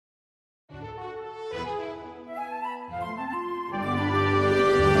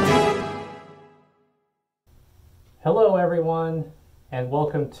everyone, and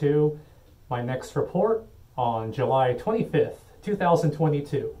welcome to my next report on July 25th,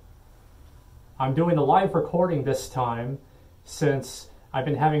 2022. I'm doing a live recording this time since I've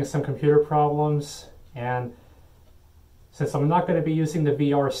been having some computer problems, and since I'm not going to be using the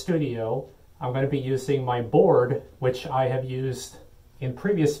VR Studio, I'm going to be using my board, which I have used in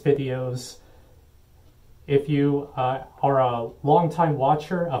previous videos. If you are a longtime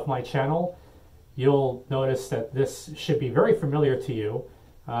watcher of my channel, you'll notice that this should be very familiar to you.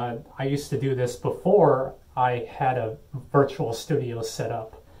 I used to do this before I had a virtual studio set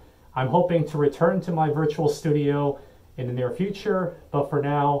up. I'm hoping to return to my virtual studio in the near future, but for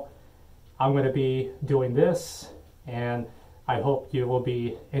now, I'm going to be doing this, and I hope you will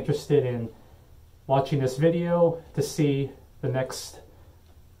be interested in watching this video to see the next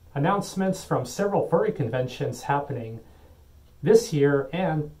announcements from several furry conventions happening this year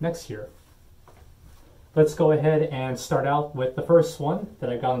and next year. Let's go ahead and start out with the first one that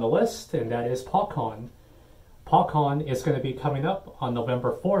I got on the list, and that is PawCon. PawCon is going to be coming up on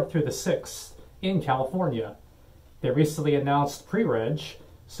November 4th through the 6th in California. They recently announced pre-reg,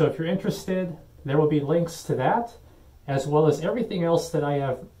 so if you're interested, there will be links to that, as well as everything else that I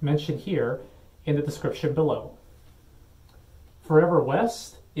have mentioned here in the description below. Forever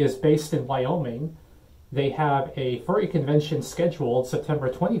West is based in Wyoming. They have a furry convention scheduled September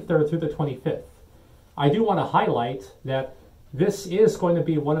 23rd through the 25th. I do want to highlight that this is going to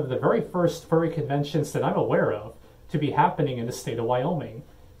be one of the very first furry conventions that I'm aware of to be happening in the state of Wyoming.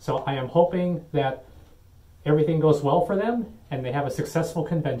 So I am hoping that everything goes well for them and they have a successful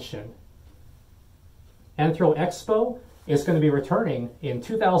convention. Anthro Expo is going to be returning in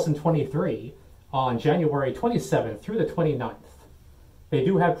 2023 on January 27th through the 29th. They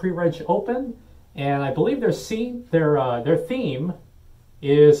do have pre-reg open, and I believe their theme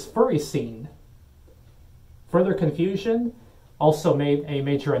is Furry Scene. Further Confusion also made a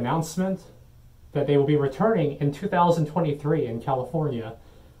major announcement that they will be returning in 2023 in California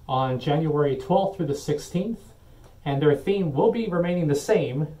on January 12th through the 16th, and their theme will be remaining the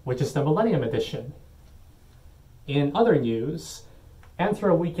same, which is the Millennium Edition. In other news,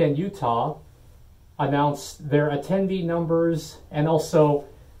 Anthro Weekend Utah announced their attendee numbers and also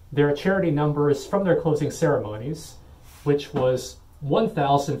their charity numbers from their closing ceremonies, which was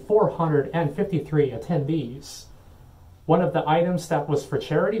 1,453 attendees. One of the items that was for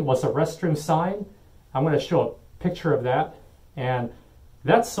charity was a restroom sign. I'm going to show a picture of that, and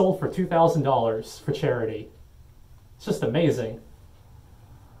that sold for $2,000 for charity. It's just amazing.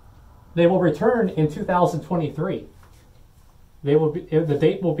 They will return in 2023. The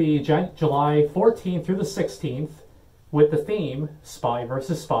date will be July 14th through the 16th with the theme Spy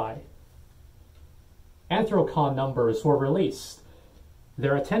vs. Spy. Anthrocon numbers were released.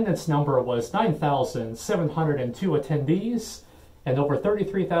 Their attendance number was 9,702 attendees and over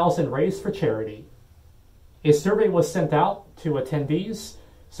 33,000 raised for charity. A survey was sent out to attendees,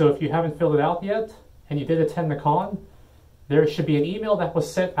 so if you haven't filled it out yet and you did attend the con, there should be an email that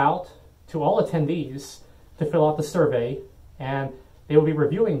was sent out to all attendees to fill out the survey, and they will be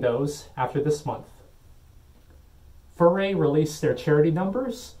reviewing those after this month. Furry released their charity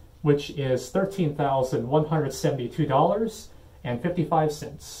numbers, which is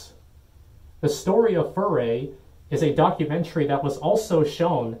 $13,172.55. The Story of Furry is a documentary that was also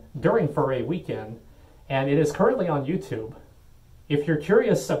shown during Furry Weekend, and it is currently on YouTube. If you're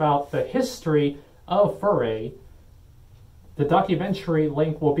curious about the history of Furry, the documentary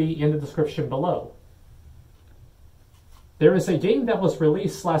link will be in the description below. There is a game that was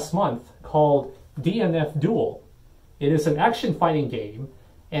released last month called DNF Duel. It is an action fighting game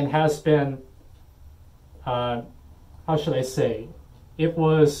and has been, how should I say, it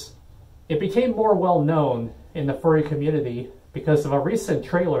became more well known in the furry community because of a recent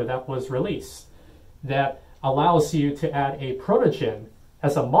trailer that was released that allows you to add a Protogen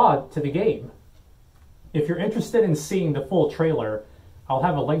as a mod to the game. If you're interested in seeing the full trailer, I'll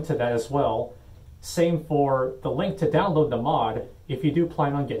have a link to that as well. Same for the link to download the mod if you do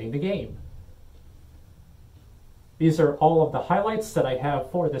plan on getting the game. These are all of the highlights that I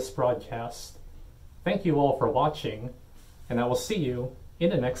have for this broadcast. Thank you all for watching, and I will see you in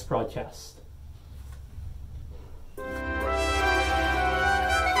the next broadcast.